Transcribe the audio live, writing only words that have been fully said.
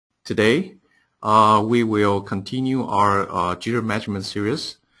Today, we will continue our jitter measurement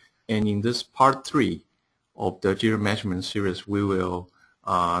series, and in this part 3 of the jitter measurement series, we will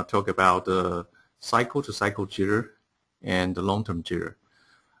talk about the cycle-to-cycle jitter and the long-term jitter.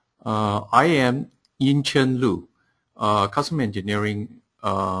 I am Yin-Chen Lu, Custom Engineering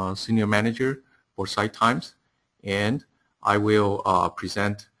Senior Manager for SciTimes, and I will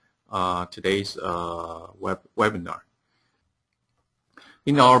present today's webinar.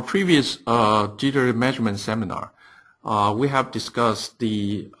 In our previous jitter measurement seminar, we have discussed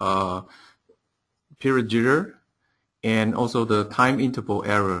the period jitter and also the time interval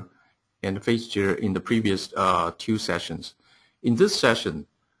error and phase jitter in the previous 2 sessions. In this session,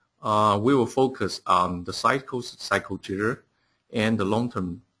 we will focus on the cycle-to-cycle jitter and the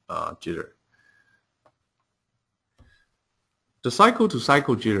long-term jitter. The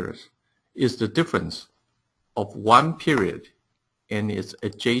cycle-to-cycle jitters is the difference of one period and its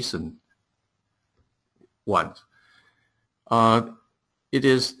adjacent ones. It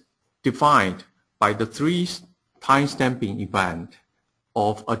is defined by the 3 time-stamping event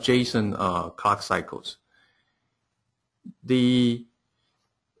of adjacent clock cycles. The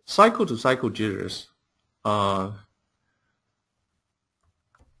cycle-to-cycle jitters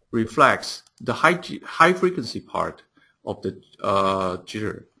reflects the high frequency part of the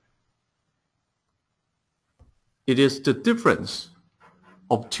jitter. It is the difference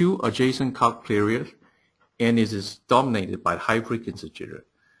of 2 adjacent clock periods, and it is dominated by high frequency jitter.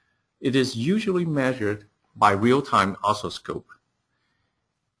 It is usually measured by real-time oscilloscope.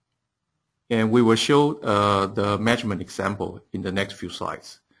 And we will show the measurement example in the next few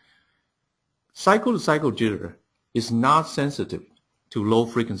slides. Cycle-to-cycle jitter is not sensitive to low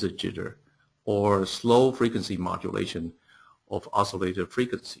frequency jitter or slow frequency modulation of oscillator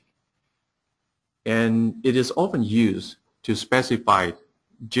frequency. And it is often used to specify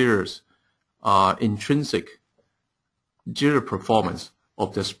jitters intrinsic jitter performance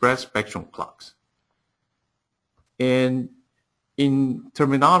of the spread spectrum clocks. And in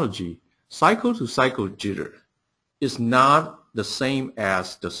terminology, cycle-to-cycle jitter is not the same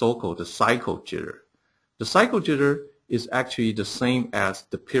as the so-called the cycle jitter. The cycle jitter is actually the same as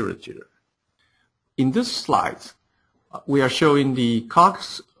the period jitter. In this slide, we are showing the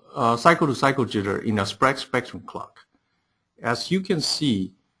clock's cycle-to-cycle jitter in a spread spectrum clock. As you can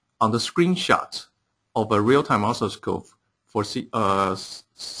see on the screenshots of a real-time oscilloscope for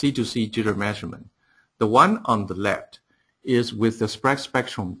C2C jitter measurement, the one on the left is with the spread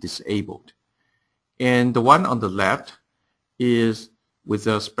spectrum disabled, and the one on the left is with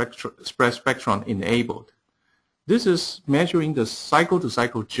the spread spectrum enabled. This is measuring the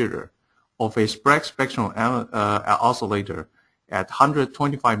cycle-to-cycle jitter of a spread spectrum oscillator at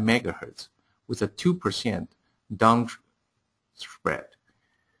 125 megahertz with a 2% down spread.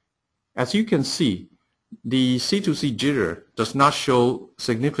 As you can see, the C2C jitter does not show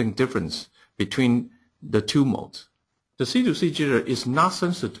significant difference between the 2 modes. The C2C jitter is not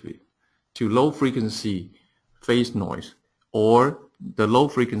sensitive to low frequency phase noise or the low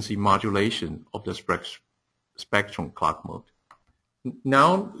frequency modulation of the spectrum clock mode.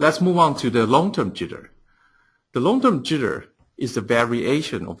 Now let's move on to the long-term jitter. The long-term jitter is the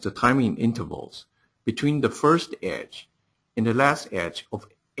variation of the timing intervals between the first edge and the last edge of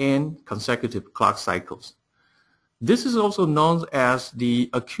n consecutive clock cycles. This is also known as the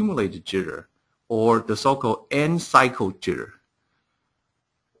accumulated jitter or the so-called n-cycle jitter.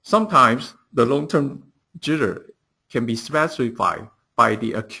 Sometimes the long-term jitter can be specified by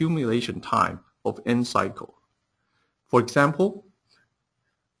the accumulation time of n cycle. For example,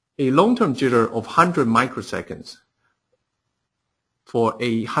 a long-term jitter of 100 microseconds for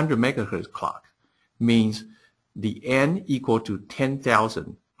a 100 megahertz clock means the n equal to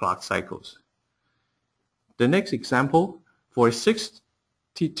 10,000 clock cycles. The next example, for a 62.5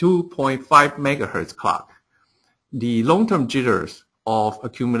 megahertz clock, the long-term jitters of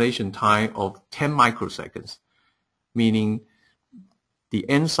accumulation time of 10 microseconds, meaning the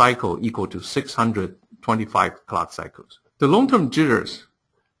n cycle equal to 625 clock cycles. The long-term jitters,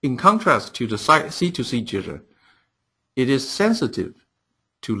 in contrast to the C2C jitter, it is sensitive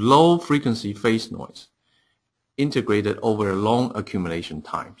to low frequency phase noise integrated over long accumulation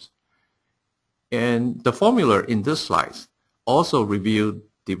times. And the formula in this slide also revealed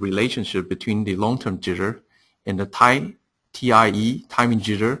the relationship between the long-term jitter and the TIE, timing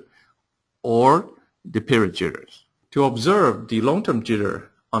jitter, or the period jitters. To observe the long-term jitter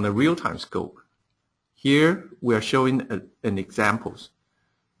on a real-time scope, here we are showing an examples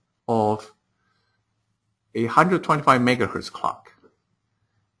of a 125 megahertz clock.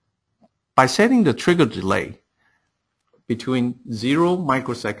 By setting the trigger delay between 0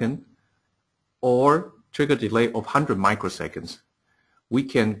 microsecond or trigger delay of 100 microseconds, we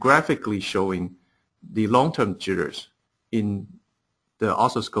can graphically showing the long-term jitters in the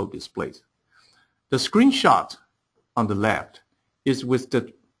oscilloscope displays. The screenshot on the left is with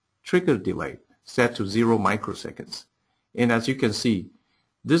the trigger delay set to 0 microseconds. And as you can see,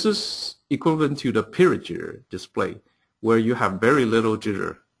 this is equivalent to the period jitter display, where you have very little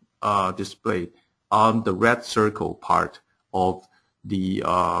jitter display on the red circle part of the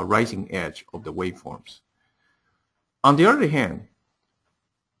rising edge of the waveforms. On the other hand,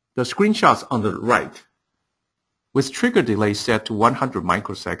 the screenshots on the right, with trigger delay set to 100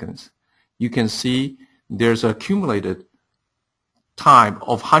 microseconds, you can see there's accumulated time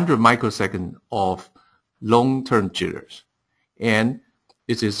of 100 microseconds of long-term jitters, and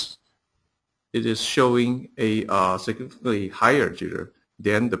it is showing a significantly higher jitter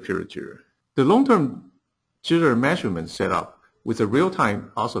than the period jitter. The long-term jitter measurement setup with a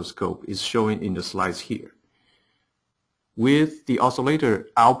real-time oscilloscope is shown in the slides here, with the oscillator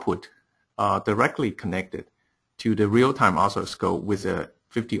output directly connected to the real-time oscilloscope with a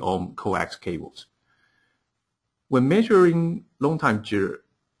 50 ohm coax cables. When measuring long-time jitter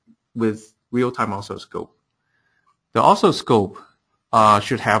with real-time oscilloscope, the oscilloscope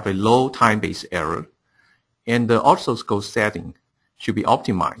should have a low time-based error, and the oscilloscope setting should be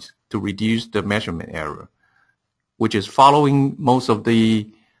optimized to reduce the measurement error, which is following most of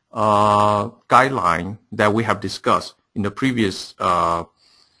the guideline that we have discussed in the previous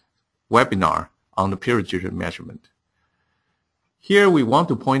webinar on the period jitter measurement. Here we want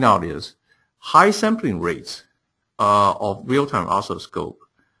to point out is high sampling rates of real-time oscilloscope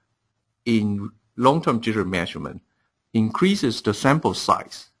in long-term jitter measurement increases the sample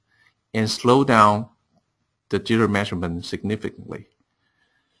size and slow down the jitter measurement significantly.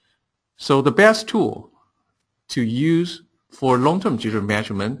 So the best tool to use for long-term jitter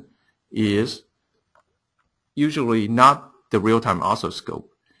measurement is usually not the real-time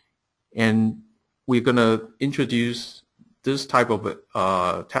oscilloscope. And we're going to introduce this type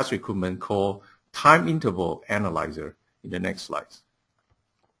of test equipment called time interval analyzer in the next slides.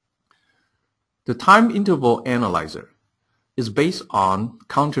 The time interval analyzer is based on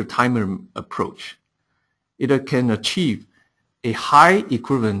counter-timer approach. It can achieve a high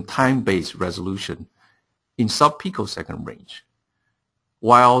equivalent time-based resolution in sub-picosecond range,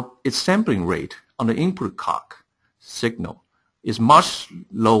 while its sampling rate on the input clock signal is much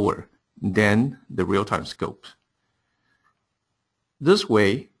lower than the real-time scopes. This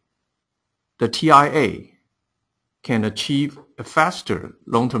way, the TIA can achieve a faster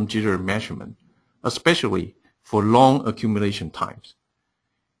long-term jitter measurement, especially for long accumulation times.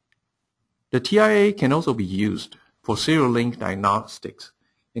 The TIA can also be used for serial link diagnostics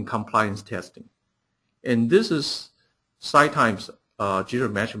and compliance testing. And this is SiTime's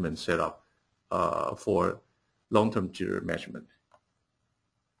jitter measurement setup for long-term jitter measurement.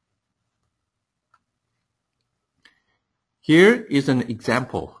 Here is an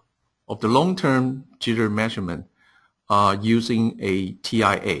example of the long-term jitter measurement using a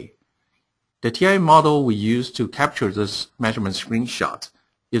TIA. The TIA model we use to capture this measurement screenshot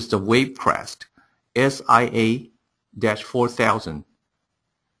is the WaveCrest SIA-4000.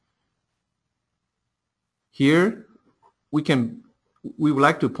 Here we would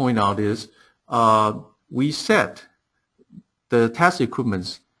like to point out is we set the test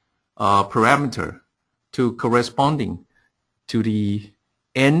equipment's parameter to corresponding to the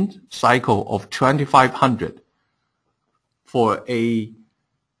end cycle of 2500 for a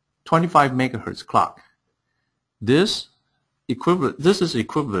 25 megahertz clock. This is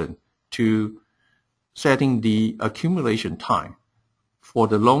equivalent to setting the accumulation time for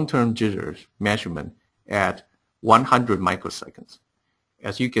the long-term jitters measurement at 100 microseconds,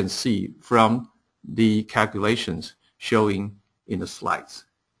 as you can see from the calculations showing in the slides.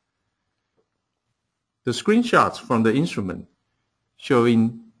 The screenshots from the instrument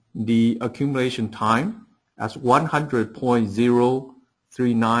showing the accumulation time as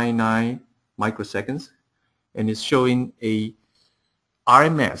 100.0399 microseconds, and it's showing a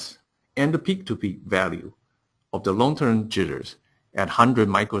RMS and the peak-to-peak value of the long-term jitters at 100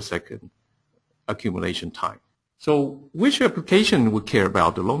 microsecond accumulation time. So which application would care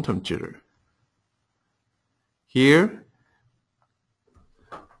about the long-term jitter? Here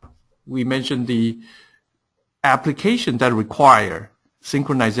we mentioned the application that require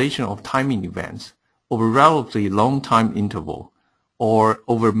synchronization of timing events over relatively long time interval or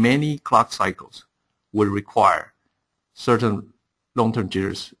over many clock cycles will require certain long-term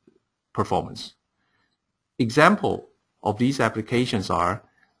jitters performance. Example of these applications are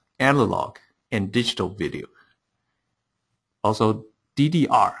analog and digital video. also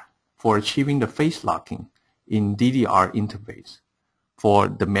DDR for achieving the phase locking in DDR interface for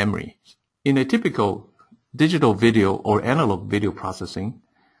the memory. In a typical digital video or analog video processing,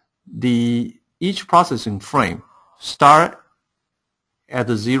 each processing frame starts at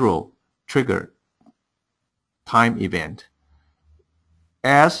the 0 trigger time event.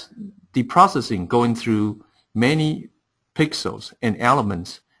 As the processing going through many pixels and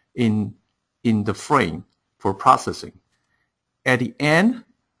elements in the frame for processing, at the end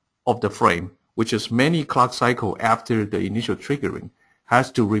of the frame, which is many clock cycle after the initial triggering,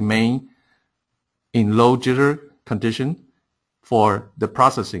 has to remain in low jitter condition for the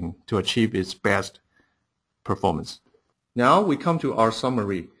processing to achieve its best performance. Now we come to our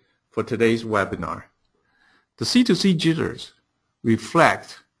summary for today's webinar. The C2C jitters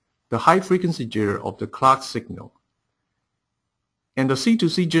reflect the high frequency jitter of the clock signal. And the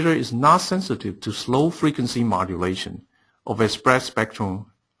C2C jitter is not sensitive to slow frequency modulation of a spread spectrum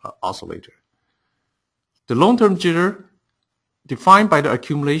oscillator. The long-term jitter, defined by the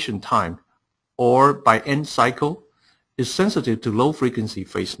accumulation time or by end cycle, is sensitive to low frequency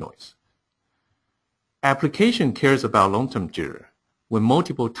phase noise. Application cares about long-term jitter when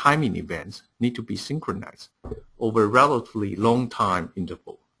multiple timing events need to be synchronized over a relatively long time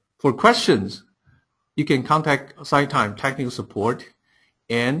interval. For questions, you can contact SciTime technical support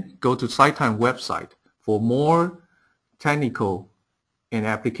and go to SciTime website for more technical and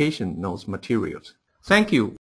application notes materials. Thank you.